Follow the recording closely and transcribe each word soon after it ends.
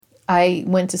I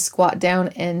went to squat down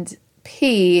and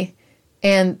pee,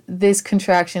 and this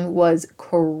contraction was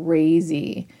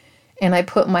crazy. And I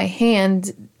put my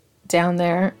hand down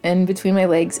there in between my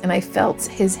legs, and I felt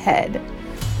his head.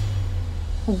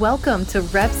 Welcome to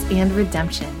Reps and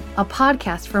Redemption, a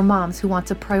podcast for moms who want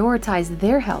to prioritize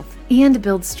their health and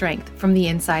build strength from the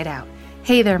inside out.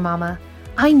 Hey there, mama.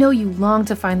 I know you long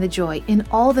to find the joy in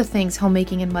all the things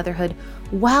homemaking and motherhood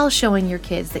while showing your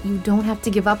kids that you don't have to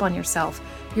give up on yourself,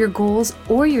 your goals,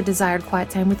 or your desired quiet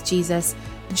time with Jesus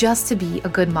just to be a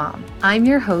good mom. I'm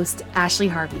your host, Ashley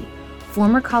Harvey,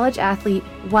 former college athlete,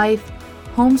 wife,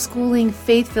 homeschooling,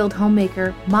 faith-filled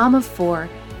homemaker, mom of 4,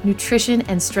 nutrition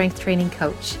and strength training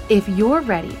coach. If you're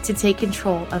ready to take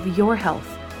control of your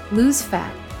health, lose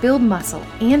fat, build muscle,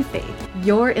 and faith,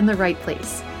 you're in the right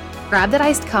place. Grab that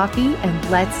iced coffee and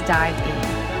let's dive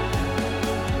in.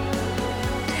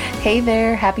 Hey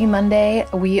there, happy Monday.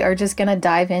 We are just going to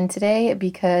dive in today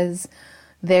because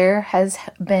there has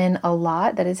been a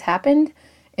lot that has happened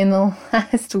in the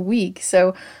last week.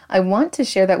 So I want to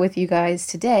share that with you guys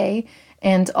today.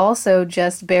 And also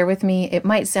just bear with me. It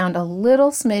might sound a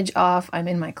little smidge off. I'm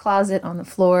in my closet on the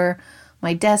floor.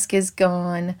 My desk is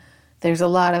gone. There's a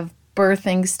lot of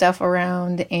birthing stuff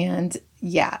around. And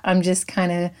yeah, I'm just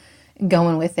kind of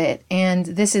going with it. And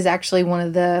this is actually one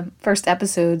of the first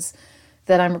episodes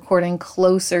that I'm recording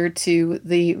closer to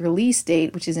the release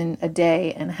date, which is in a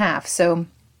day and a half. So,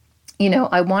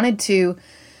 I wanted to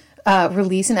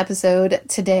release an episode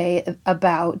today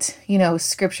about,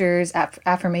 scriptures,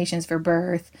 affirmations for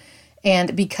birth,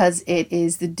 and because it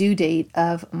is the due date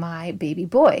of my baby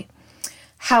boy.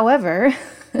 However,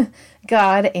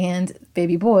 God and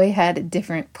baby boy had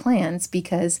different plans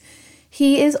because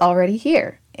he is already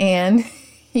here. And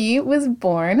he was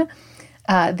born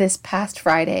this past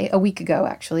Friday, a week ago,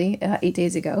 actually, 8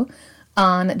 days ago,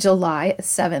 on July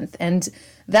 7th. And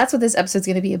that's what this episode's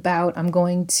going to be about. I'm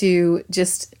going to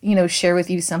just, share with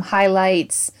you some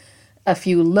highlights, a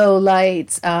few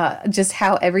lowlights, just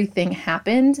how everything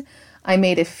happened. I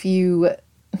made a few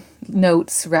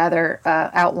notes,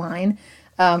 outline,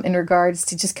 in regards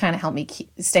to just kind of help me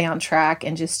stay on track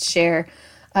and just share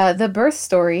the birth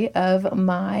story of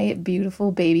my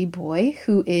beautiful baby boy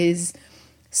who is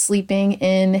sleeping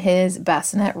in his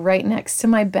bassinet right next to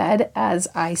my bed as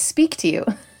I speak to you.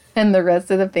 And the rest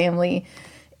of the family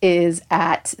is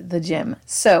at the gym.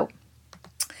 So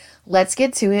let's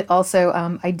get to it. Also,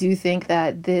 I do think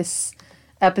that this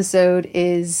episode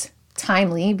is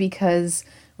timely because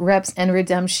Reps and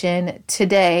Redemption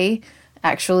today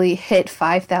actually hit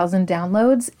 5,000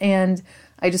 downloads. And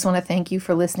I just want to thank you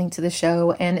for listening to the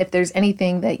show. And if there's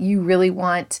anything that you really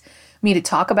want me to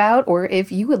talk about, or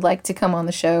if you would like to come on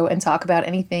the show and talk about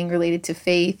anything related to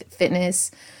faith, fitness,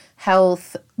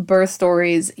 health, birth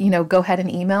stories, go ahead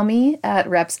and email me at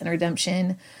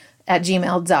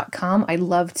repsandredemption@gmail.com. I'd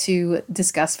love to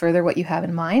discuss further what you have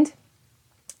in mind.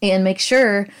 And make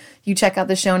sure you check out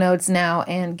the show notes now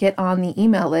and get on the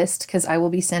email list because I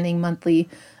will be sending monthly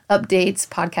updates,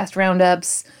 podcast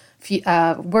roundups,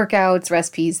 workouts,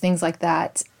 recipes, things like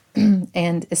that.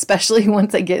 And especially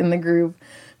once I get in the groove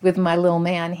with my little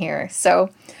man here. So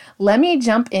let me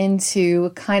jump into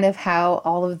kind of how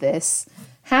all of this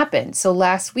happened. So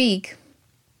last week,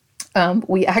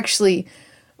 we actually,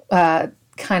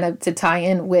 kind of to tie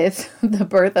in with the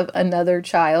birth of another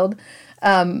child,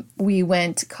 we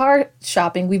went car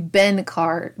shopping. We've been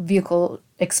vehicle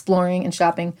exploring and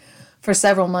shopping for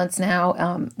several months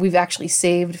now. We've actually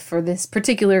saved for this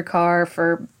particular car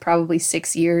for probably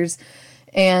 6 years.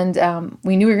 And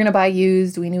we knew we were going to buy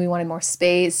used. We knew we wanted more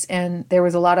space. And there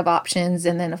was a lot of options.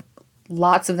 And then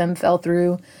lots of them fell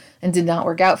through and did not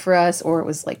work out for us. Or it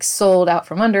was like sold out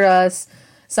from under us.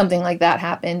 Something like that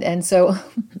happened. And so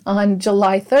on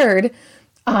July 3rd,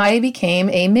 I became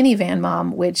a minivan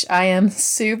mom, which I am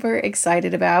super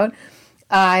excited about.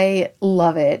 I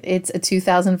love it. It's a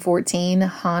 2014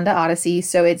 Honda Odyssey.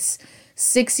 So it's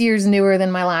 6 years newer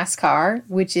than my last car,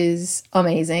 which is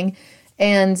amazing.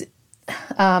 And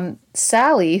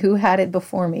Sally, who had it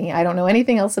before me, I don't know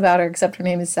anything else about her except her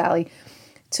name is Sally,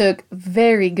 took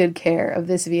very good care of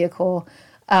this vehicle.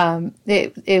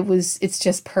 It's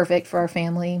just perfect for our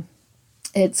family.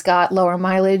 It's got lower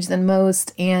mileage than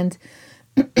most, and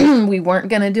we weren't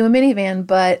going to do a minivan,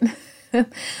 but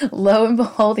lo and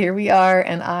behold, here we are,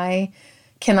 and I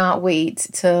cannot wait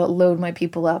to load my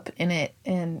people up in it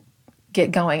and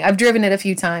get going. I've driven it a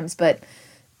few times, but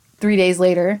 3 days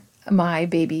later, my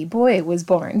baby boy was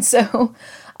born. So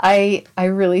I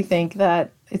really think that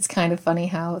it's kind of funny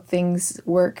how things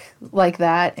work like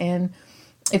that. And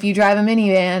if you drive a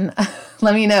minivan,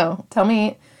 let me know. Tell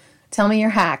me tell me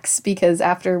your hacks, because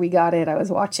after we got it, I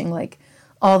was watching like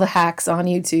all the hacks on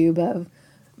YouTube of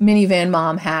minivan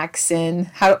mom hacks and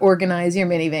how to organize your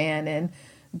minivan and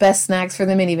best snacks for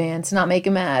the minivan to not make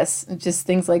a mess, just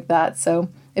things like that. So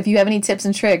if you have any tips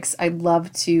and tricks, I'd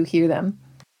love to hear them.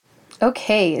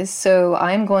 Okay, so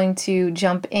I'm going to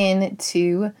jump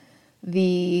into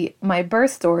my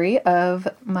birth story of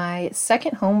my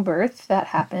second home birth that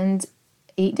happened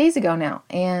 8 days ago now.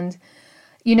 And,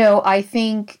 I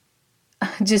think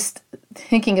just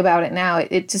thinking about it now,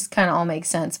 it just kind of all makes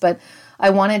sense. But I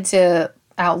wanted to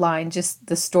outline just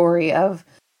the story of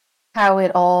how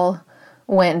it all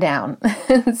went down.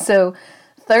 So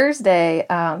Thursday,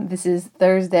 this is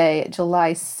Thursday,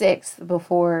 July 6th,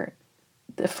 before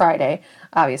the Friday,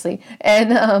 obviously.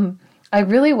 And I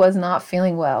really was not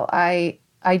feeling well. I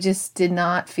just did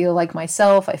not feel like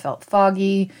myself. I felt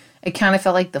foggy. It kind of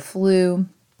felt like the flu.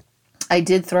 I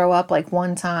did throw up like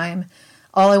one time.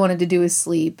 All I wanted to do was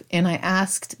sleep. And I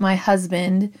asked my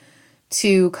husband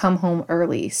to come home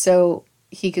early so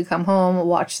he could come home,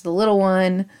 watch the little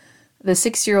one. My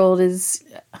 6-year-old is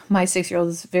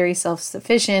very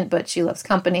self-sufficient, but she loves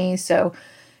company. So,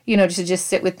 to just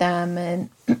sit with them and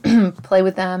play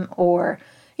with them, or,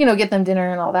 get them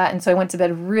dinner and all that. And so I went to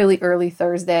bed really early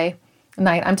Thursday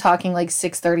night. I'm talking like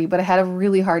 6:30, but I had a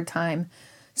really hard time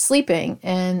sleeping.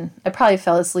 And I probably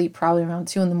fell asleep probably around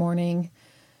 2 a.m.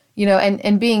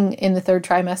 And being in the third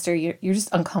trimester, you're just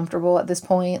uncomfortable at this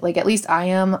point. Like, at least I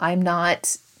am. I'm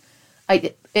not,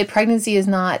 pregnancy is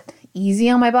not easy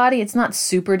on my body. It's not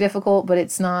super difficult, but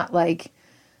it's not like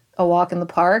a walk in the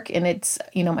park. And it's,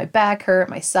 my back hurt,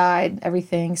 my side,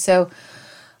 everything. So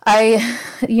I,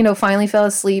 finally fell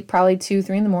asleep probably 2,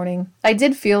 3 a.m. I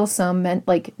did feel some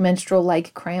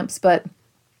menstrual-like cramps, but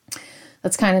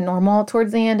that's kind of normal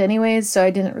towards the end anyways. So I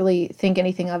didn't really think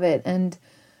anything of it. And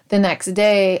the next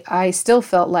day I still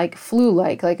felt like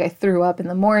flu-like I threw up in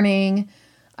the morning.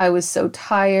 I was so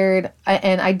tired.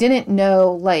 And I didn't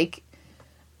know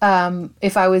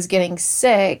if I was getting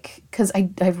sick, because I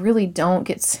really don't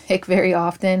get sick very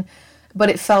often,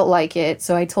 but it felt like it.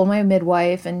 So I told my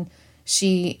midwife, and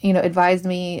she, advised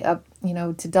me,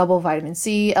 to double vitamin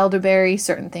C, elderberry,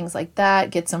 certain things like that,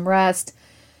 get some rest.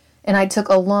 And I took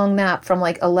a long nap from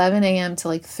 11 a.m.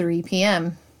 to 3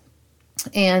 p.m.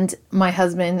 And my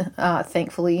husband,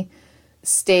 thankfully,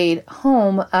 stayed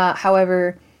home.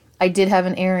 However, I did have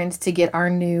an errand to get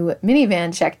our new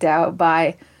minivan checked out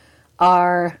by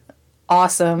our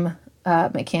awesome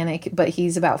mechanic, but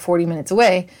he's about 40 minutes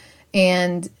away.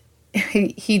 And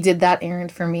he did that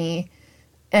errand for me.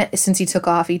 Since he took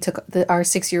off, he took our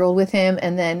 6-year-old with him,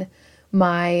 and then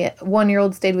my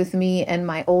 1-year-old stayed with me and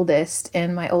my oldest.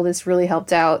 And my oldest really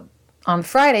helped out on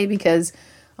Friday because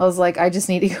I was like, I just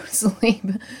need to go to sleep.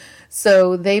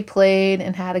 So they played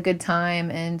and had a good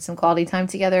time and some quality time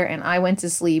together, and I went to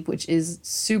sleep, which is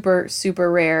super,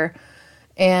 super rare.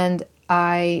 And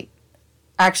I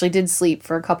actually did sleep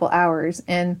for a couple hours.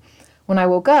 And when I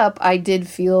woke up, I did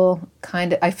feel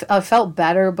I felt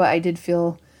better, but I did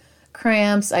feel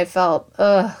cramps. I felt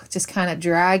just kind of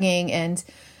dragging. And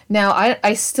now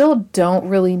I still don't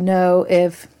really know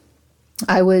if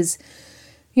I was,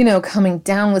 coming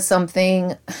down with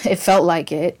something. It felt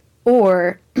like it.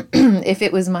 Or if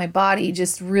it was my body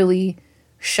just really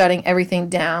shutting everything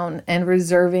down and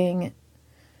reserving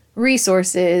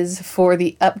resources for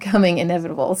the upcoming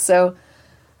inevitable. So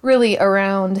really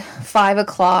around 5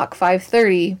 o'clock,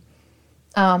 5:30,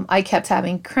 I kept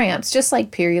having cramps, just like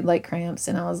period-like cramps.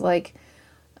 And I was like,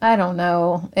 I don't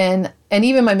know. And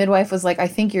even my midwife was like, I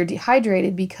think you're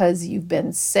dehydrated because you've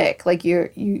been sick. Like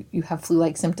you have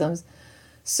flu-like symptoms.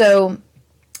 So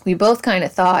we both kind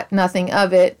of thought nothing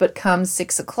of it, but come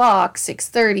 6 o'clock,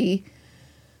 6:30,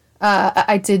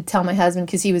 I did tell my husband,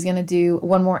 because he was going to do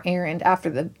one more errand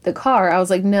after the car. I was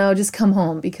like, no, just come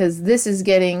home, because this is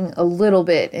getting a little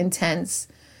bit intense.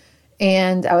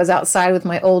 And I was outside with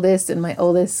my oldest, and my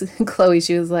oldest, Chloe,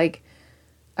 she was like,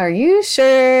 are you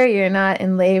sure you're not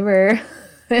in labor?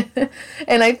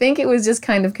 And I think it was just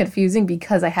kind of confusing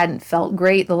because I hadn't felt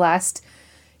great the last,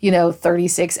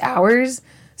 36 hours.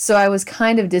 So I was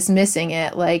kind of dismissing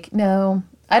it, like, no,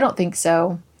 I don't think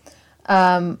so.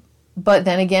 But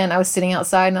then again, I was sitting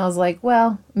outside and I was like,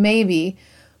 well, maybe.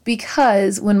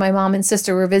 Because when my mom and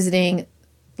sister were visiting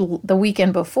the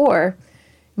weekend before,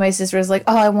 my sister was like,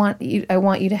 oh, I want you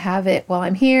to have it while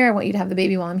I'm here. I want you to have the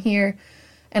baby while I'm here.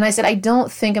 And I said, I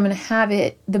don't think I'm going to have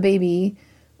the baby,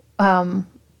 my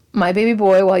baby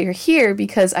boy, while you're here,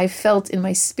 because I felt in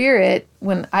my spirit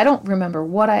when I don't remember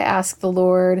what I asked the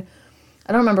Lord.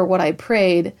 I don't remember what I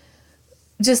prayed,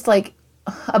 just like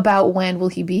about when will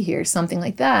he be here, something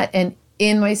like that. And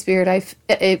in my spirit,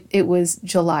 it was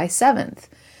July 7th.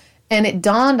 And it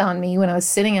dawned on me when I was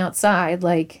sitting outside,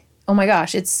 like, oh my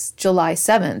gosh, it's July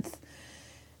 7th.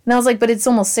 And I was like, but it's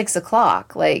almost 6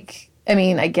 o'clock. Like, I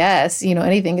mean, I guess,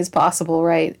 anything is possible,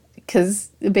 right? Because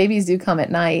the babies do come at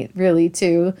night, really,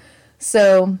 too.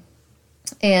 So,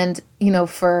 and,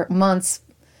 for months,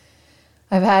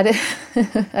 I've had,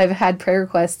 I've had prayer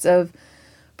requests of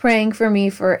praying for me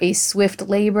for a swift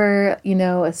labor,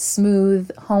 a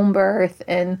smooth home birth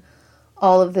and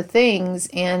all of the things.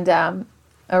 And,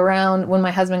 around when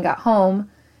my husband got home,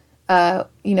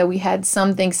 we had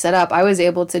some things set up. I was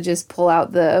able to just pull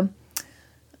out the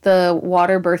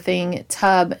water birthing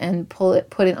tub and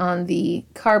put it on the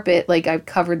carpet. Like I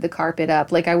covered the carpet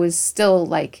up. Like I was still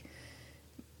like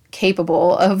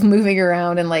capable of moving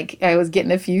around, and like I was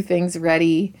getting a few things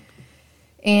ready,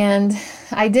 and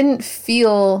I didn't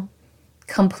feel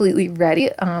completely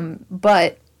ready.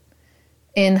 But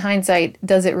in hindsight,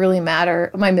 does it really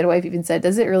matter? My midwife even said,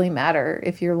 does it really matter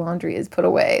if your laundry is put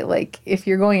away? Like, if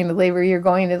you're going into labor, you're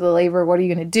going into labor. What are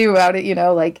you going to do about it?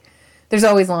 Like, there's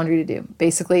always laundry to do,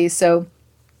 basically. So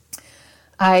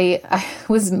I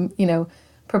was,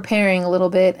 preparing a little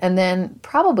bit. And then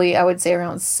probably, I would say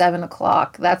around 7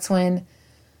 o'clock, that's when,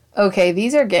 okay,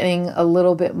 these are getting a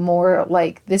little bit more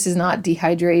like, this is not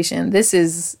dehydration. This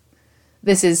is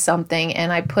something.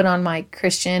 And I put on my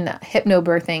Christian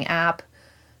hypnobirthing app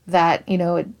that,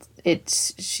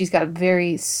 she's got a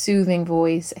very soothing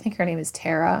voice. I think her name is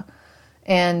Tara.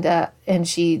 And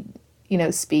she,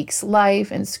 speaks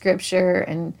life and scripture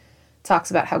and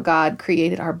talks about how God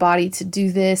created our body to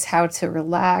do this, how to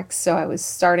relax. So I was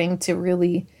starting to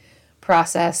really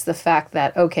process the fact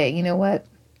that, okay, you know what?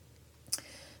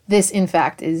 This in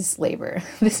fact is labor.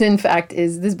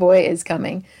 This boy is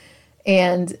coming.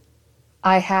 And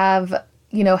I have,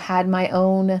 had my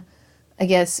own, I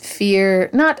guess, fear,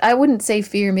 I wouldn't say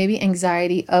fear, maybe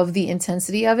anxiety of the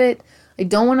intensity of it. I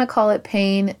don't want to call it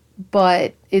pain,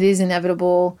 but it is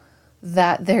inevitable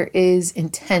that there is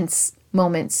intense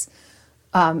moments.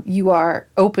 You are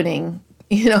opening,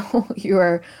 you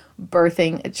are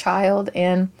birthing a child,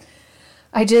 and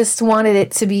I just wanted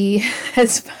it to be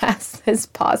as fast as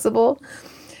possible.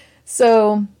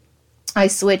 So I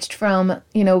switched from,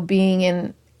 being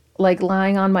in, like,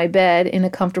 lying on my bed in a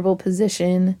comfortable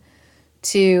position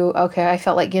to, okay, I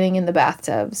felt like getting in the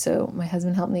bathtub. So my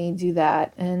husband helped me do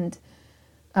that. And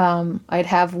I'd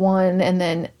have one, and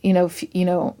then,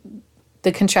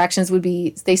 the contractions would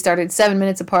be, they started 7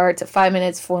 minutes apart to 5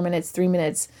 minutes, 4 minutes, 3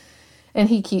 minutes. And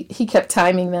he kept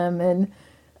timing them. And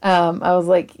I was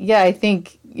like, yeah, I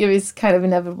think it was kind of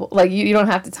inevitable. Like, you don't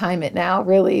have to time it now,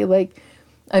 really. Like,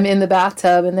 I'm in the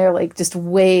bathtub, and they're like just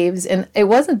waves. And it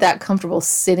wasn't that comfortable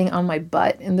sitting on my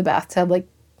butt in the bathtub, like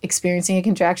experiencing a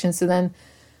contraction. So then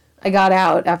I got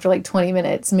out after like 20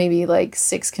 minutes, maybe like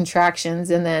 6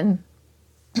 contractions. And then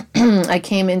I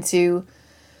came into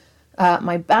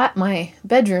my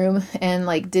bedroom and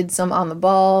like did some on the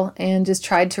ball and just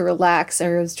tried to relax. I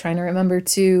was trying to remember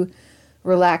to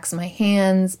relax my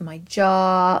hands, my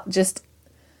jaw, just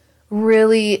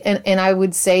really, and I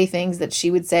would say things that she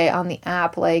would say on the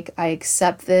app, like, I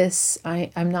accept this,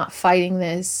 I'm not fighting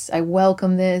this, I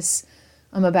welcome this,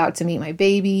 I'm about to meet my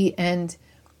baby. And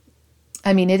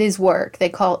I mean, it is work.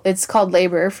 It's called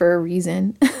labor for a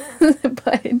reason.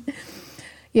 But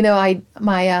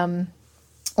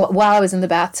while I was in the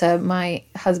bathtub, my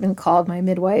husband called my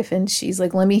midwife, and she's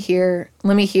like, let me hear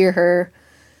her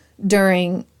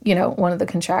during, one of the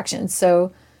contractions.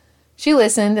 So she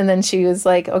listened, and then she was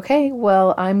like, okay,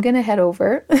 well, I'm going to head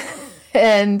over.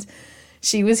 And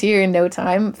she was here in no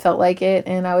time, felt like it.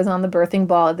 And I was on the birthing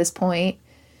ball at this point,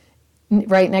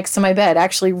 right next to my bed,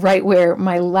 actually right where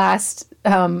my last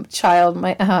child,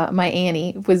 my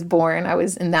Annie, was born. I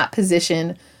was in that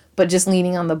position, but just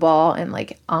leaning on the ball and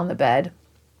like on the bed.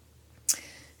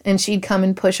 And she'd come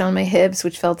and push on my hips,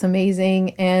 which felt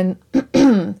amazing. And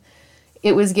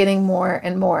it was getting more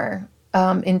and more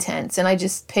intense. And I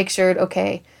just pictured,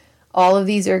 okay, all of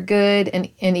these are good.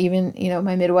 And even,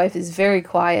 my midwife is very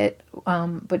quiet.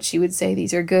 But she would say,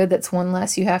 these are good. That's one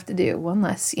less you have to do. One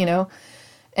less,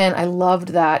 And I loved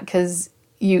that, because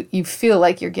you feel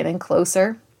like you're getting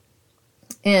closer.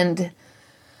 And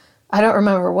I don't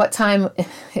remember what time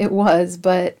it was,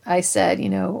 but I said,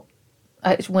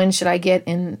 when should I get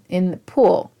in the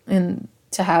pool and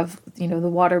to have, the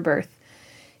water birth?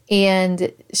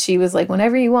 And she was like,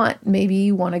 whenever you want. Maybe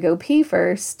you want to go pee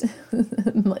first.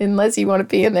 Unless you want to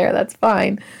pee in there, that's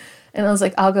fine. And I was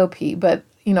like, I'll go pee. But,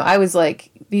 I was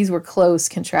like, these were close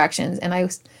contractions. And I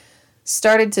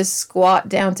started to squat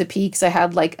down to pee, because I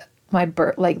had like my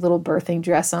little birthing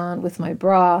dress on with my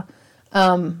bra.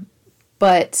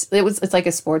 but it's like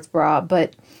a sports bra,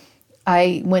 but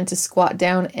I went to squat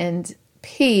down and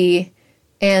pee,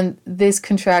 and this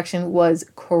contraction was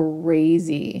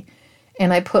crazy.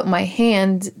 And I put my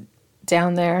hand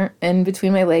down there in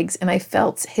between my legs, and I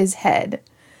felt his head.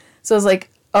 So I was like,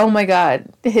 oh my God,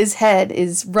 his head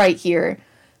is right here.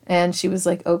 And she was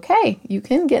like, okay, you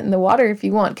can get in the water if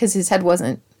you want, because his head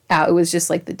wasn't out. It was just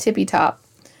like the tippy top.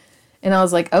 And I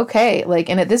was like, okay. Like,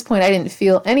 and at this point, I didn't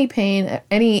feel any pain,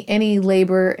 any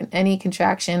labor, any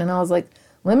contraction. And I was like,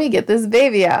 let me get this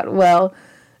baby out. Well,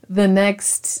 the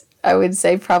next, I would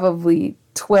say probably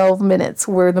 12 minutes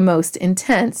were the most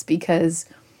intense, because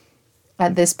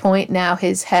at this point now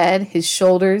his head, his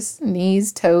shoulders,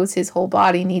 knees, toes, his whole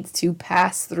body needs to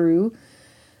pass through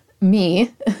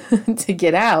me to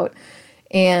get out.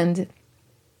 And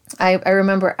I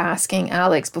remember asking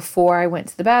Alex before I went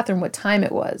to the bathroom what time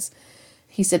it was.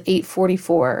 He said 8:44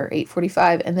 or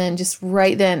 8:45. And then just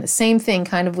right then, same thing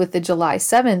kind of with the July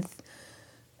 7th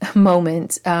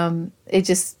moment. It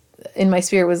just, in my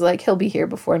spirit, was like, he'll be here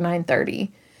before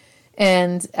 9:30.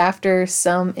 And after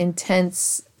some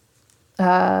intense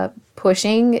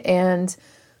pushing and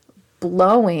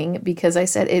blowing, because I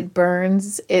said, it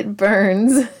burns.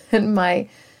 And my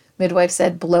midwife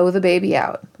said, blow the baby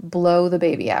out.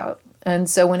 And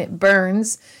so when it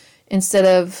burns, instead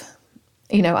of,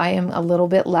 I am a little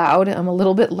bit loud. I'm a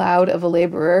little bit loud of a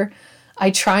laborer. I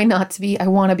try not to be. I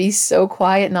want to be so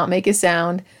quiet, not make a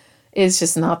sound. It's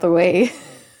just not the way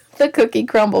the cookie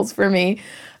crumbles for me.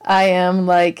 I am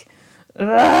like,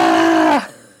 ah!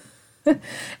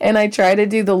 And I try to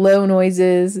do the low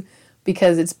noises,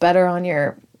 because it's better on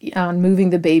moving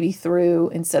the baby through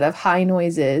instead of high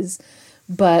noises.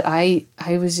 But I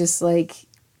was just like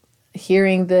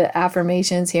hearing the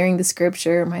affirmations, hearing the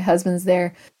scripture. My husband's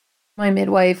there. My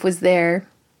midwife was there.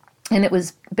 And it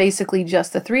was basically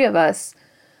just the three of us,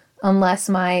 unless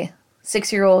my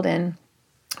 6-year-old and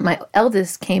my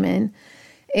eldest came in.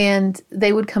 And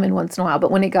they would come in once in a while.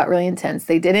 But when it got really intense,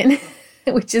 they didn't,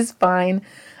 which is fine.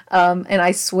 And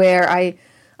I swear,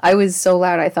 I was so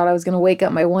loud, I thought I was going to wake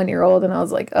up my 1-year-old, and I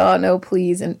was like, oh, no,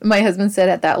 please. And my husband said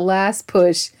at that last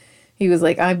push, he was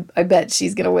like, I bet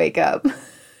she's going to wake up.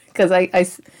 Because I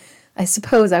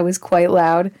suppose I was quite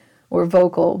loud or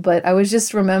vocal, but I was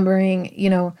just remembering,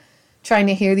 trying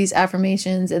to hear these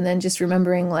affirmations, and then just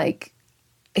remembering, like,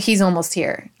 he's almost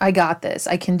here. I got this.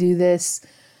 I can do this.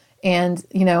 And,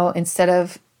 instead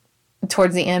of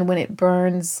towards the end when it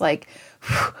burns, like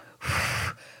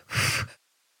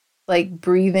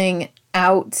breathing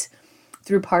out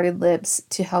through parted lips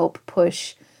to help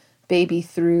push baby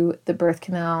through the birth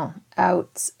canal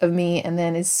out of me. And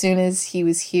then as soon as he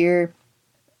was here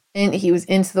and he was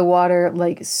into the water,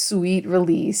 like, sweet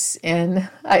release. And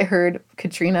I heard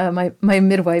Katrina, my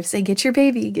midwife, say, get your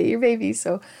baby.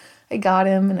 So I got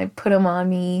him and I put him on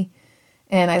me,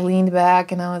 and I leaned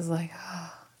back and I was like,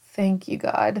 oh, thank you,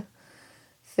 God.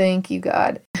 Thank you,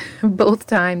 God. Both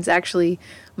times, actually,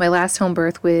 my last home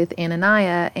birth with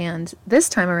Ananiah, and this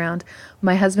time around,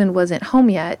 my husband wasn't home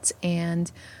yet.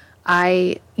 And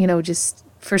I, just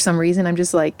for some reason, I'm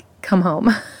just like, come home.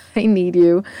 I need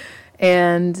you.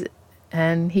 And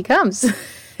he comes.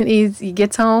 And he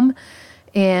gets home,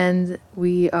 and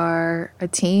we are a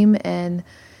team. And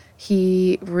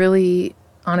he really,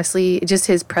 honestly, just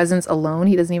his presence alone,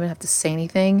 he doesn't even have to say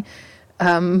anything.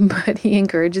 But he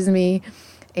encourages me.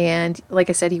 And like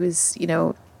I said, he was,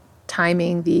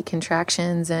 timing the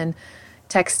contractions and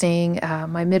texting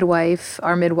our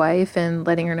midwife, and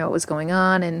letting her know what was going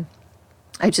on. And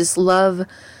I just love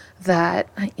that,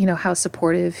 how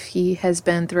supportive he has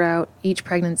been throughout each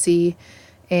pregnancy,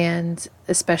 and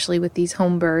especially with these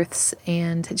home births.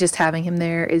 And just having him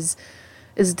there is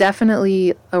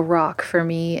definitely a rock for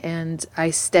me, and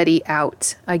I steady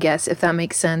out, I guess, if that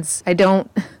makes sense. I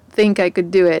don't think I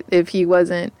could do it if he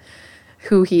wasn't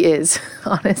who he is,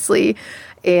 honestly.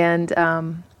 And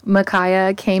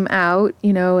Micaiah came out,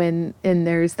 and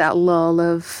there's that lull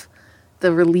of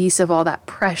the release of all that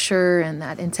pressure and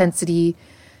that intensity,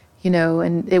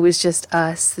 and it was just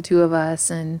us, the two of us,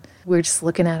 and we're just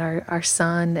looking at our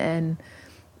son, and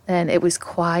it was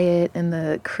quiet, and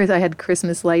I had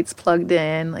Christmas lights plugged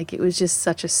in. Like, it was just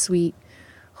such a sweet,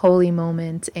 holy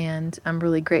moment, and I'm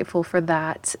really grateful for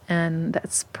that. And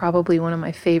that's probably one of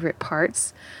my favorite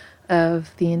parts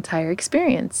of the entire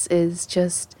experience, is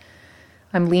just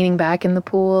I'm leaning back in the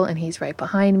pool and he's right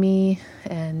behind me,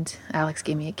 and Alex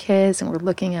gave me a kiss, and we're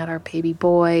looking at our baby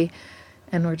boy,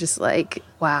 and we're just like,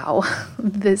 wow,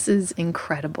 this is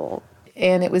incredible.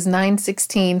 And it was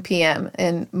 9:16 p.m.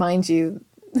 and mind you,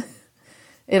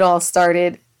 it all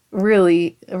started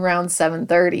really around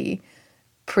 7:30,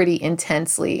 pretty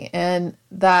intensely. And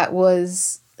that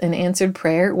was an answered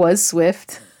prayer. It was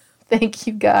swift. Thank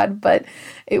you, God. But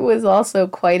it was also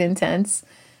quite intense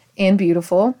and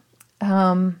beautiful.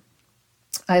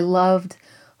 I loved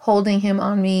holding him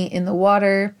on me in the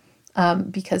water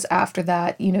because after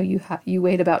that, you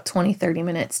wait about 20-30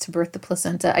 minutes to birth the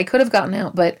placenta. I could have gotten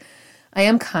out, but I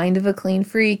am kind of a clean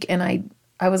freak. And I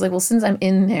was like, well, since I'm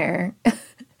in there,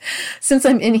 since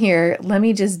I'm in here, let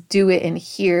me just do it in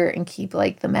here and keep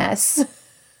like the mess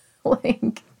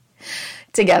like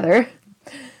together.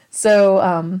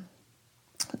 So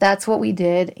that's what we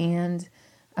did. And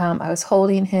I was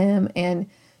holding him, and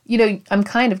I'm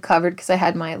kind of covered because I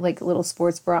had my like little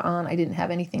sports bra on. I didn't have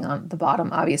anything on the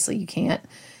bottom. Obviously you can't.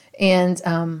 And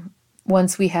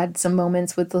once we had some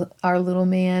moments with our little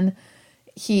man,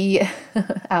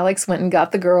 Alex went and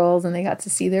got the girls, and they got to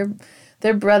see their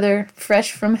brother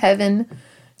fresh from heaven,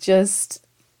 just,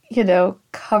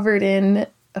 covered in,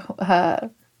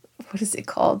 what is it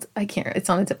called? It's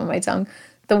on the tip of my tongue.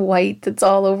 The white that's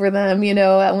all over them,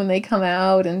 when they come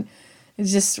out. And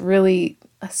it's just really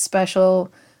a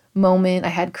special moment. I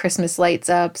had Christmas lights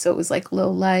up, so it was like low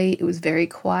light. It was very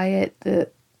quiet. The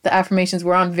affirmations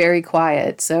were on very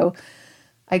quiet, so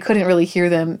I couldn't really hear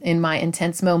them in my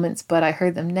intense moments, but I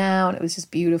heard them now, and it was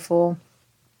just beautiful.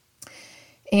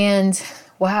 And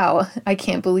wow, I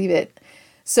can't believe it.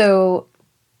 So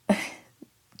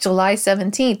July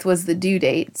 17th was the due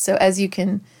date. So as you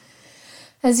can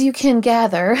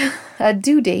gather, a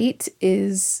due date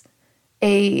is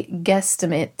a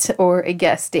guesstimate or a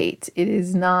guess date. It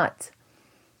is not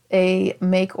a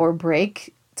make or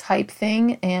break type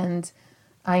thing. And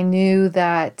I knew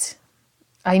that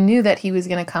he was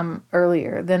going to come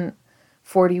earlier than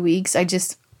 40 weeks.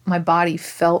 My body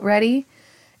felt ready.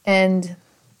 And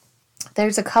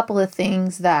there's a couple of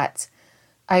things that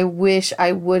I wish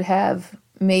I would have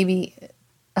maybe,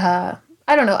 I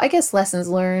don't know, I guess lessons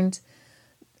learned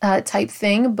type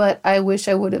thing, but I wish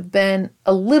I would have been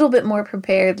a little bit more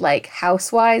prepared, like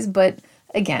house-wise. But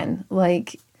again,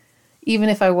 like even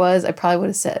if I was, I probably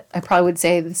would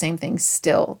say the same thing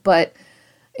still. But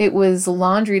it was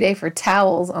laundry day for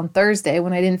towels on Thursday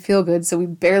when I didn't feel good, so we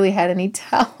barely had any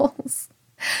towels.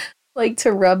 Like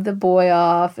to rub the boy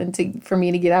off and for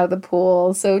me to get out of the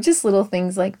pool. So just little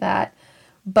things like that.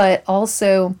 But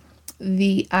also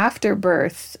the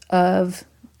afterbirth of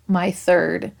my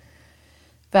third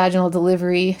vaginal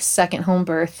delivery, second home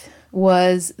birth,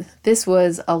 was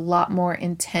a lot more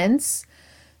intense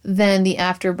than the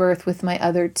afterbirth with my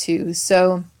other two.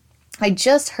 So I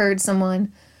just heard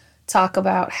someone talk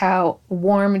about how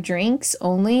warm drinks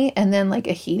only, and then like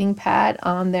a heating pad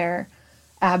on their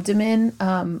abdomen,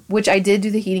 which I did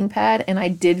do the heating pad, and I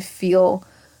did feel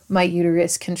my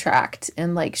uterus contract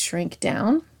and like shrink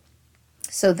down.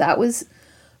 So that was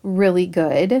really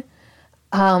good.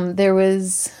 There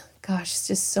was,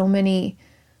 just so many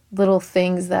little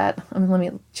things that, let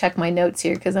me check my notes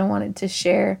here because I wanted to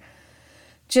share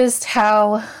just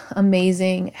how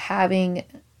amazing having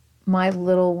my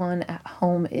little one at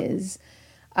home is.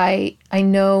 I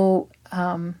know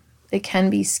it can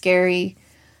be scary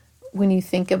when you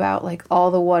think about like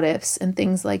all the what ifs and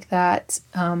things like that.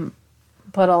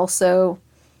 But also,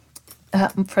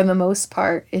 for the most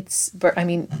part,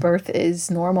 birth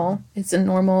is normal. It's a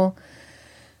normal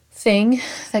thing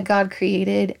that God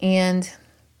created. And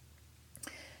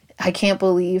I can't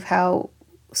believe how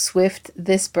swift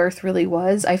this birth really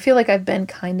was. I feel like I've been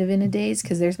kind of in a daze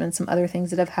because there's been some other things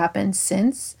that have happened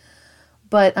since.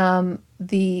 But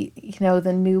the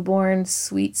newborn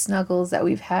sweet snuggles that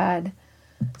we've had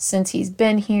since he's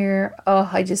been here,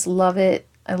 I just love it.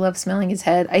 I love smelling his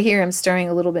head. I hear him stirring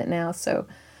a little bit now, so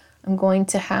I'm going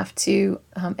to have to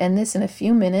end this in a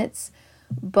few minutes.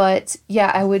 But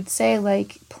yeah, I would say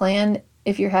like plan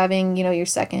if you're having, your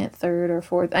second, third, or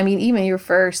fourth. Even your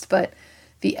first, but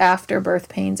the afterbirth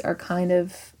pains are kind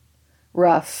of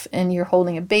rough, and you're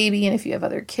holding a baby, and if you have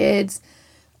other kids,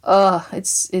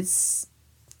 it's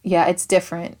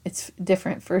different. It's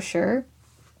different for sure.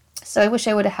 So I wish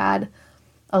I would have had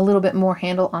a little bit more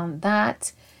handle on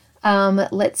that.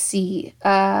 Let's see.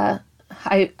 I've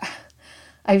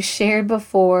shared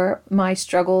before my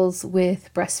struggles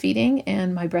with breastfeeding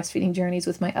and my breastfeeding journeys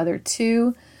with my other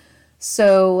two.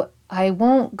 So I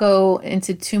won't go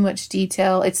into too much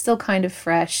detail. It's still kind of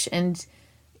fresh, and,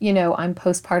 I'm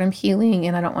postpartum healing,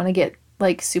 and I don't want to get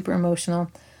like super emotional,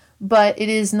 but it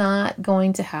is not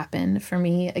going to happen for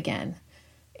me again.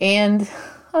 And,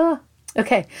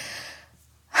 okay.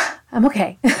 I'm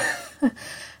okay.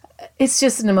 It's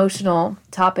just an emotional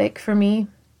topic for me,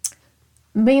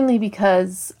 mainly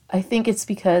because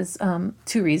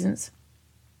two reasons.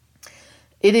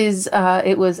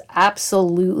 It was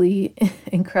absolutely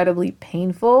incredibly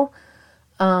painful.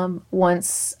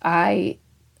 Once I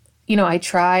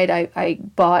tried, I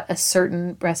bought a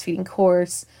certain breastfeeding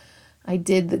course. I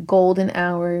did the golden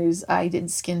hours. I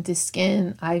did skin to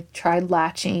skin. I tried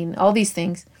latching, all these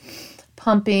things,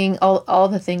 pumping, all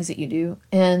the things that you do.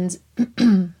 And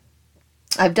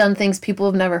I've done things people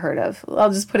have never heard of.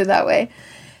 I'll just put it that way.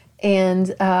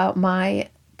 And my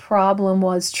problem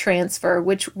was transfer,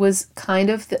 which was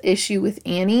kind of the issue with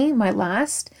Annie, my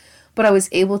last. But I was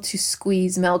able to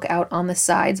squeeze milk out on the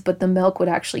sides, but the milk would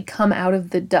actually come out of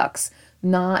the ducts,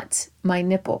 not my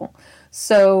nipple.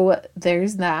 So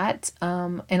there's that.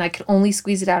 And I could only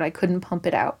squeeze it out. I couldn't pump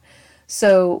it out.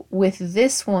 So with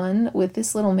this one, with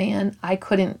this little man, I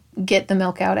couldn't get the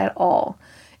milk out at all.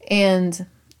 And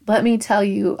let me tell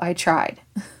you, I tried.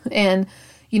 And,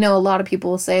 a lot of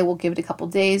people will say, well, give it a couple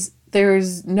days.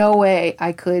 There's no way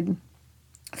I could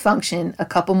function a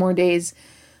couple more days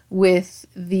with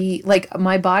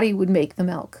my body would make the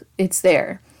milk. It's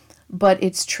there, but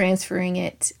it's transferring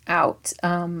it out.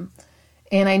 And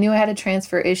I knew I had a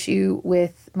transfer issue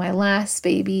with my last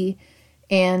baby,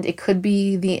 and it could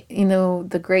be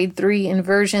the grade 3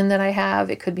 inversion that I have.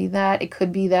 It could be that. It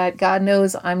could be that. God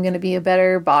knows I'm going to be a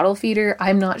better bottle feeder.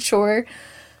 I'm not sure.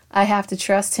 I have to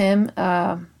trust him.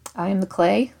 I am the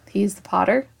clay. He's the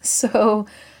potter. So,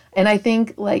 and I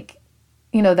think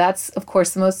that's of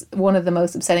course one of the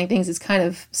most upsetting things. It's kind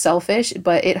of selfish,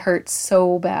 but it hurts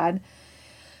so bad.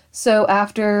 So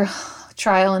after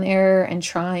trial and error and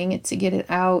trying to get it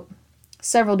out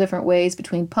several different ways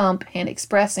between pump, hand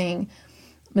expressing,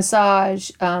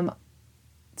 massage,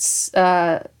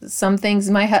 some things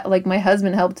my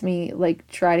husband helped me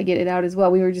try to get it out as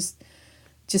well. We were just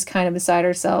kind of beside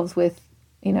ourselves with,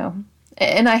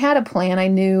 and I had a plan. I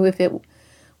knew if it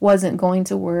wasn't going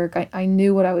to work, I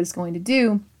knew what I was going to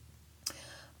do,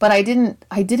 but I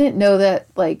didn't know that,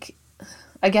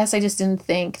 I guess I just didn't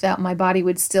think that my body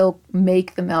would still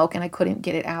make the milk and I couldn't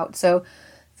get it out. So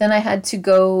then I had to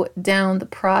go down the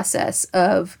process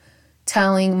of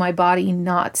telling my body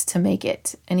not to make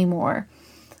it anymore.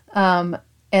 And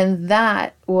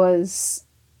that was,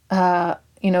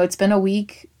 it's been a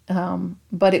week,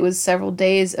 but it was several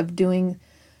days of doing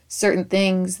certain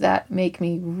things that make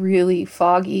me really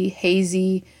foggy,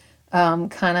 hazy,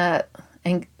 kind of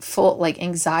full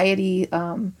anxiety.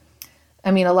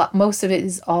 Most of it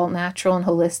is all natural and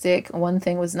holistic. One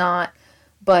thing was not,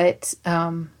 but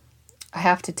I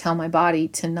have to tell my body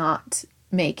to not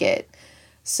make it.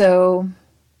 So,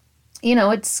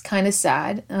 it's kind of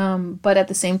sad. But at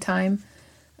the same time,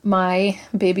 my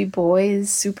baby boy is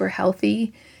super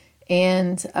healthy,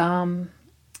 and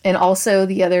also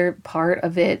the other part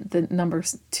of it, the number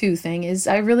 2 thing is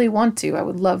I really want to. I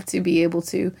would love to be able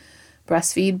to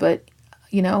breastfeed, but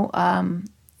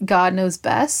God knows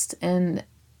best, and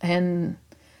I'm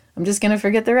just gonna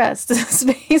forget the rest. That's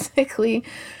basically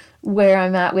where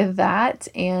I'm at with that.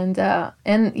 And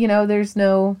there's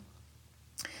no.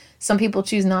 Some people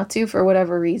choose not to for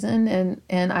whatever reason,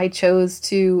 and I chose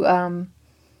to.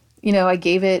 I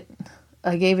gave it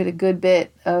a good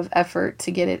bit of effort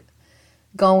to get it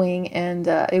going, and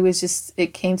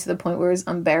it came to the point where it was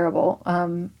unbearable.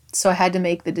 So I had to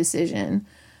make the decision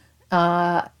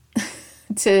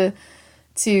to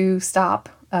stop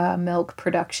milk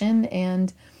production,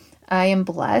 and I am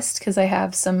blessed because I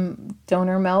have some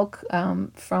donor milk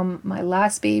from my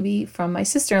last baby from my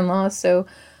sister-in-law. So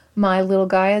my little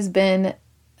guy has been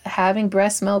having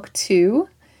breast milk too,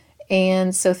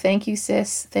 and so thank you,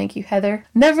 sis. Thank you, Heather.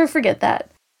 Never forget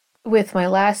that. With my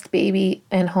last baby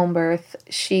and home birth,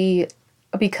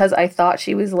 because I thought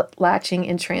she was latching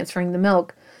and transferring the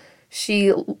milk,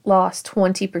 she lost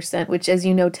 20%, which, as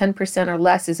you know, 10% or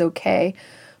less is okay,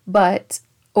 but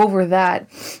over that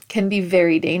can be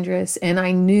very dangerous. And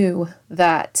I knew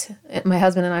that my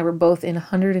husband and I were both in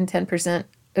 110%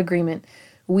 agreement.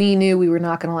 We knew we were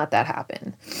not going to let that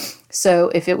happen.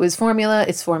 So if it was formula,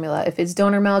 it's formula. If it's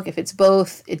donor milk, if it's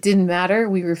both, it didn't matter.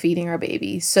 We were feeding our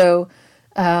baby. So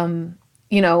you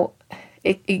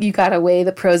gotta weigh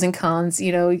the pros and cons,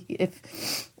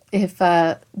 if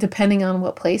depending on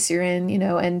what place you're in,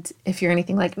 and if you're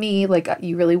anything like me,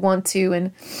 you really want to,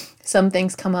 and some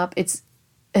things come up, it's,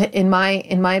 in my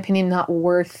opinion, not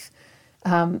worth,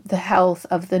 the health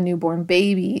of the newborn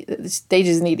baby. They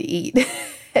just need to eat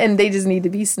and they just need to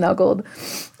be snuggled.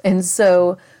 And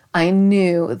so I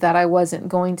knew that I wasn't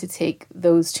going to take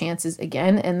those chances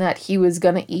again, and that he was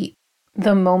going to eat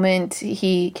the moment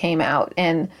he came out,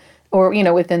 or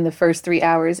within the first 3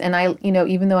 hours. And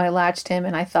even though I latched him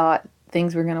and I thought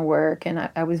things were going to work and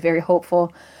I was very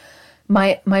hopeful,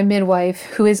 my midwife,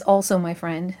 who is also my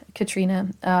friend, Katrina,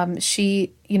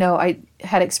 she, I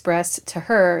had expressed to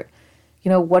her,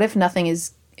 what if nothing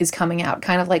is coming out,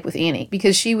 kind of like with Annie,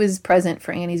 because she was present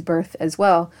for Annie's birth as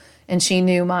well, and she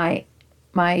knew my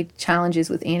challenges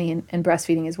with Annie and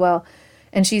breastfeeding as well.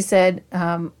 And she said,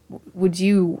 would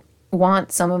you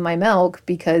want some of my milk?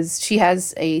 Because she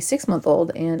has a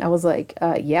 6-month-old. And I was like,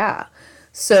 yeah.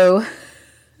 So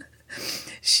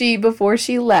before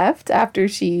she left, after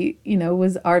she,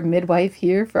 was our midwife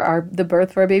here for the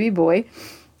birth for our baby boy,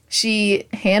 she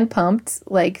hand pumped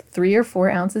like 3 or 4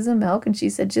 ounces of milk. And she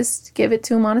said, just give it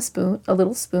to him on a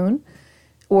little spoon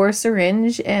or a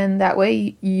syringe. And that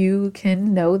way you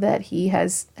can know that he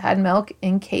has had milk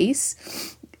in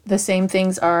case the same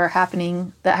things are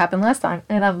happening that happened last time.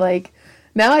 And I'm like,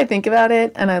 now I think about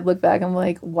it and I look back, I'm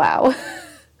like, wow,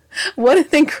 what an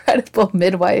incredible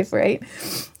midwife, right?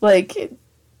 Like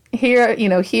here,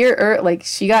 like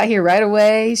she got here right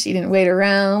away. She didn't wait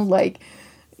around. Like,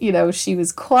 she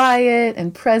was quiet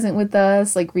and present with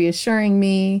us, like reassuring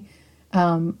me,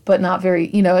 but not very,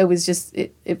 it was just,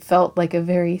 it felt like a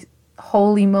very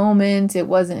holy moment. It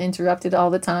wasn't interrupted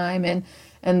all the time.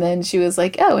 And then she was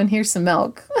like, oh, and here's some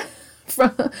milk,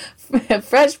 from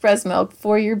fresh breast milk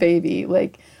for your baby.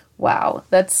 Like, wow,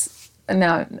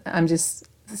 now I'm just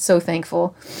so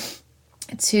thankful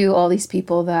to all these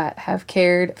people that have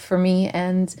cared for me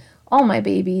and all my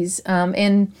babies.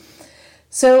 And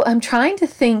so I'm trying to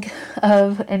think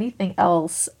of anything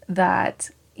else that,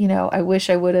 I wish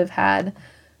I would have had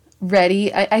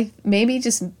ready. I maybe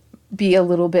just be a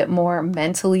little bit more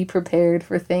mentally prepared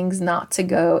for things not to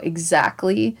go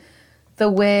exactly the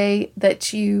way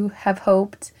that you have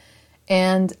hoped.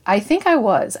 And I think I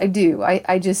was. I do. I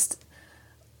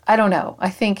don't know. I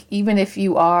think even if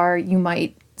you are, you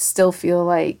might still feel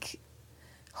like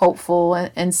hopeful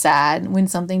and sad when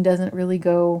something doesn't really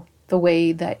go the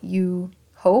way that you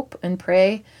hope and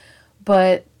pray.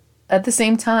 But at the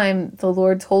same time, the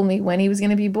Lord told me when he was going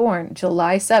to be born,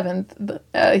 July 7th.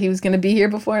 He was going to be here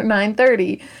before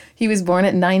 9:30. He was born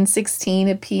at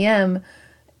 9:16 p.m.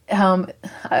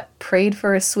 I prayed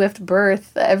for a swift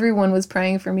birth. Everyone was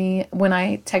praying for me. When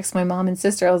I texted my mom and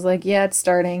sister, I was like, yeah, it's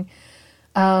starting.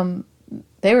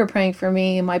 They were praying for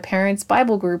me. My parents'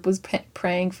 Bible group was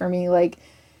praying for me.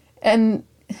 And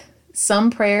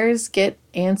some prayers get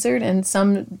answered and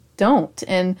some don't.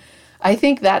 And I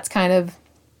think that's kind of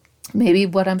maybe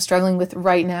what I'm struggling with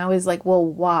right now is like, well,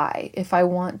 why? If I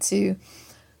want to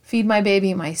feed my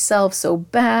baby myself so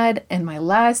bad and my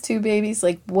last 2 babies,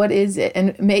 like, what is it?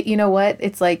 And you know what?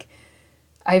 It's like,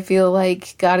 I feel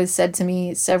like God has said to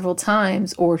me several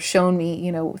times or shown me,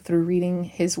 through reading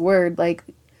his word, like,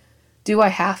 do I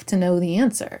have to know the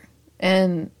answer?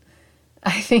 And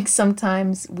I think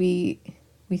sometimes we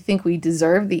think we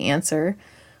deserve the answer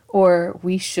or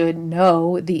we should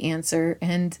know the answer,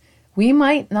 and we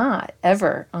might not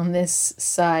ever on this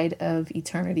side of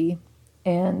eternity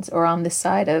or on this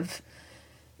side of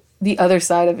the other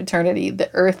side of eternity, the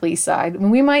earthly side.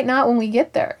 We might not when we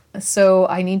get there. So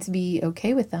I need to be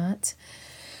okay with that.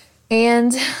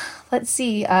 And let's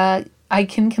see, I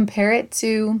can compare it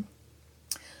to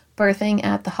birthing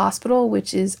at the hospital,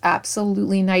 which is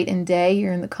absolutely night and day.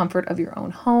 You're in the comfort of your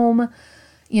own home.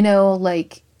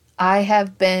 Like I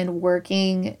have been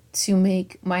working to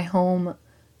make my home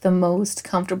the most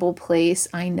comfortable place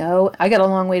I know. I got a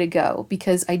long way to go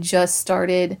because I just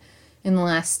started in the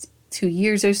last 2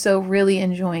 years or so really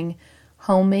enjoying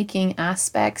homemaking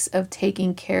aspects of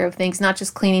taking care of things, not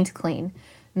just cleaning to clean,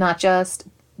 not just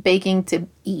baking to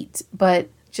eat, but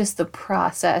just the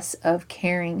process of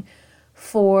caring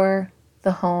for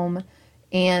the home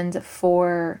and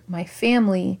for my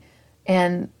family.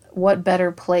 And what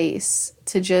better place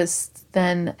to just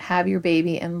then have your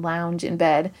baby and lounge in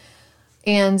bed.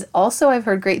 And also I've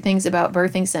heard great things about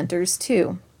birthing centers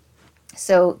too.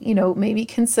 So, maybe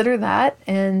consider that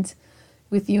and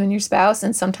with you and your spouse.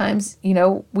 And sometimes,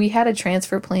 we had a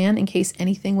transfer plan in case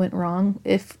anything went wrong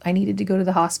if I needed to go to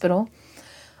the hospital.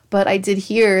 But I did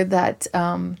hear that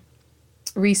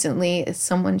recently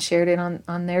someone shared it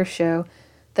on their show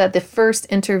that the first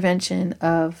intervention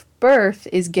of birth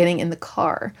is getting in the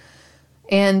car.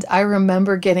 And I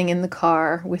remember getting in the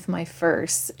car with my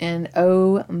first, and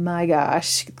oh my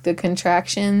gosh, the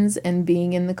contractions and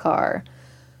being in the car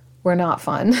were not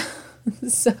fun.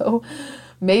 So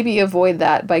maybe avoid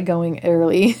that by going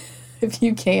early if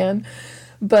you can.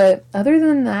 But other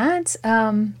than that,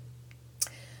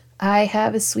 I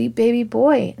have a sweet baby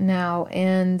boy now,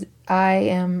 and I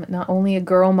am not only a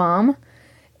girl mom,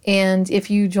 and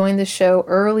if you joined the show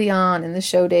early on in the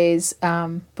show days,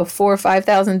 before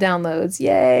 5,000 downloads,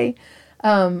 yay,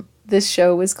 this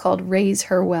show was called Raise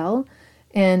Her Well,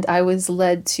 and I was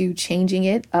led to changing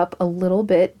it up a little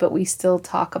bit, but we still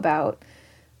talk about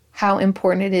how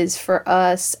important it is for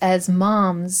us as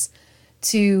moms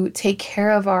to take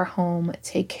care of our home,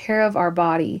 take care of our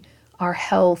body, our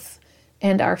health,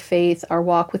 and our faith, our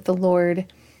walk with the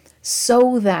Lord,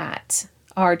 so that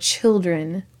our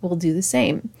children will do the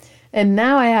same. And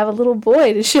now I have a little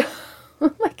boy to show.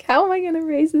 Like, how am I going to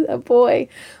raise a boy?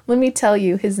 Let me tell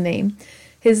you his name.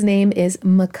 His name is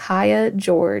Micaiah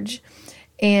George.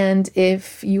 And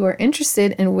if you are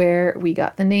interested in where we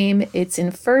got the name, it's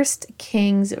in 1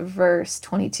 Kings verse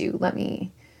 22. Let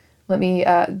me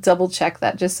double check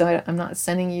that just so I'm not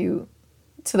sending you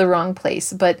to the wrong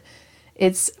place. But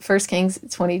it's 1 Kings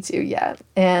 22, yeah.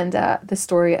 And the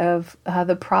story of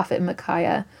the prophet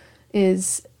Micaiah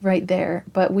is right there.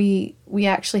 But we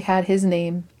actually had his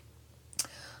name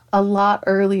a lot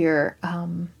earlier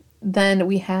than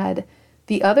we had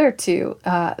the other two.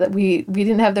 That we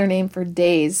didn't have their name for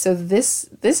days. So this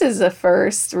is a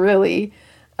first, really,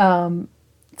 to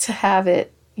have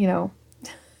it,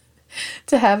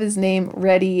 to have his name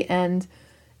ready and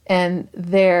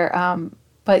there.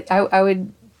 But I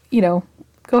would, go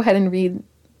ahead and read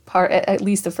at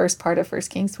least the first part of 1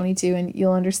 Kings 22, and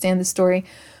you'll understand the story.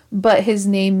 But his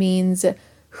name means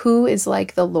who is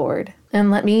like the Lord. And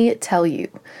let me tell you,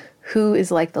 who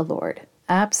is like the Lord?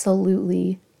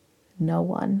 Absolutely no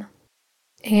one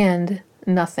and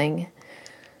nothing.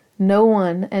 No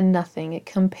one and nothing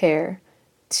compare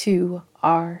to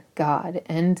our God.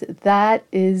 And that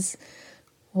is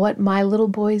what my little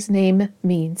boy's name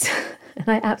means. And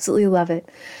I absolutely love it.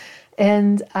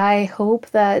 And I hope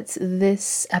that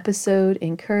this episode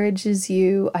encourages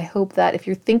you. I hope that if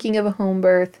you're thinking of a home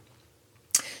birth,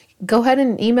 go ahead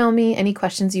and email me any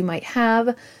questions you might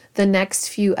have. The next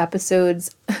few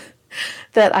episodes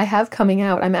that I have coming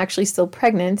out, I'm actually still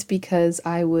pregnant because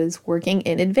I was working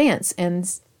in advance. And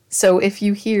so if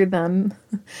you hear them,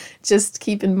 just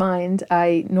keep in mind,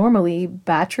 I normally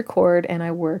batch record and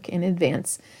I work in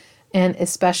advance. And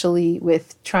especially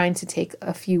with trying to take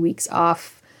a few weeks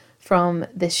off from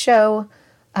this show.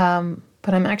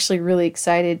 But I'm actually really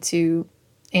excited to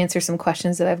answer some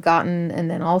questions that I've gotten, and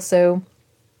then also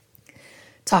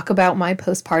talk about my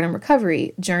postpartum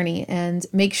recovery journey. And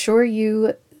make sure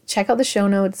you check out the show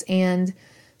notes and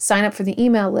sign up for the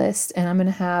email list. And I'm going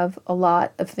to have a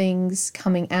lot of things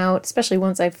coming out, especially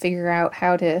once I figure out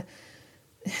how to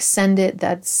send it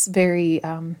that's very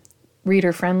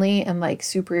reader friendly and like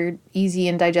super easy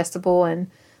and digestible and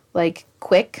like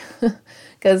quick.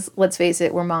 Because let's face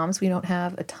it, we're moms. We don't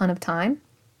have a ton of time.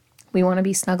 We want to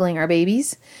be snuggling our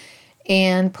babies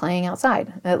and playing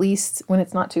outside, at least when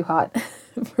it's not too hot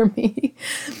for me.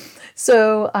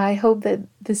 So I hope that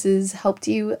this has helped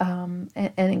you and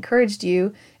encouraged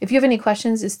you. If you have any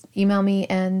questions, just email me.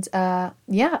 And I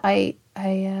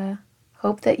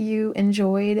hope that you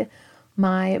enjoyed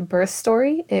my birth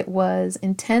story. It was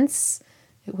intense.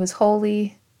 It was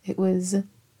holy. It was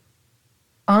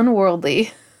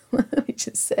unworldly, let me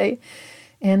just say.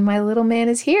 And my little man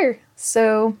is here.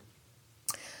 So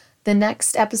the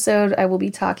next episode, I will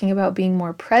be talking about being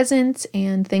more present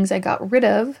and things I got rid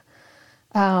of.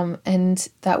 And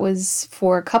that was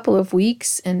for a couple of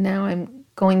weeks. And now I'm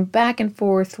going back and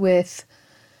forth with,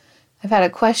 I've had a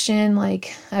question,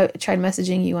 like I tried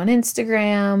messaging you on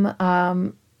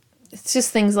Instagram. It's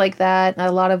just things like that.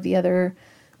 A lot of the other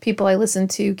people I listen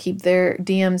to keep their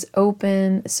DMs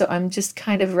open. So I'm just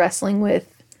kind of wrestling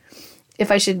with if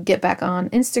I should get back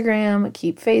on Instagram,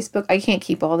 keep Facebook. I can't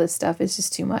keep all this stuff. It's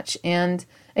just too much. And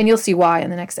you'll see why in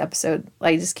the next episode.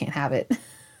 I just can't have it.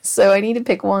 So I need to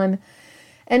pick one.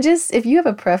 And just, if you have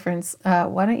a preference,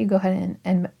 why don't you go ahead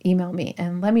and email me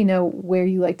and let me know where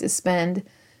you like to spend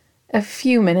a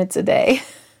few minutes a day.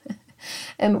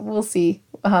 And we'll see.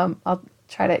 I'll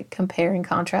try to compare and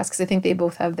contrast because I think they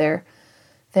both have their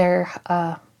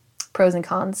pros and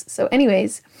cons. So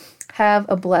anyways, have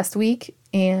a blessed week.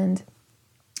 And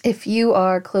if you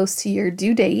are close to your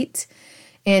due date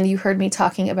and you heard me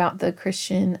talking about the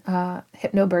Christian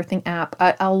hypnobirthing app,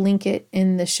 I'll link it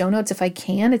in the show notes if I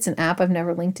can. It's an app. I've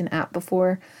never linked an app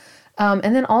before.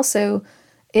 And then also,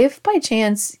 if by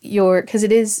chance because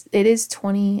it is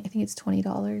 $20, I think it's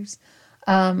 $20.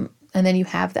 And then you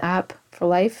have the app for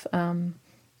life.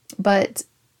 But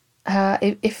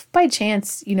if by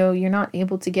chance, you're not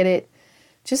able to get it,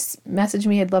 just message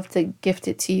me. I'd love to gift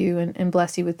it to you and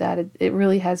bless you with that. It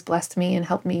really has blessed me and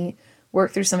helped me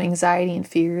work through some anxiety and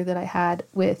fear that I had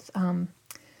with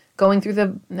going through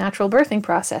the natural birthing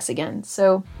process again.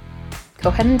 So go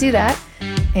ahead and do that.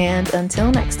 And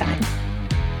until next time.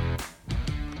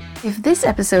 If this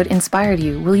episode inspired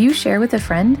you, will you share with a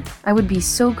friend? I would be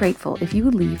so grateful if you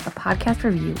would leave a podcast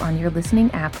review on your listening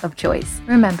app of choice.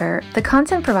 Remember, the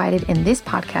content provided in this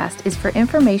podcast is for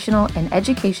informational and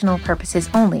educational purposes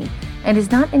only and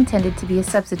is not intended to be a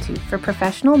substitute for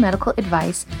professional medical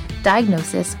advice,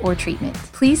 diagnosis, or treatment.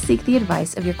 Please seek the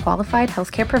advice of your qualified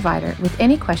healthcare provider with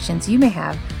any questions you may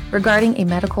have regarding a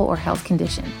medical or health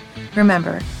condition.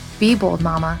 Remember, be bold,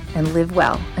 mama, and live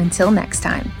well. Until next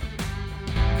time.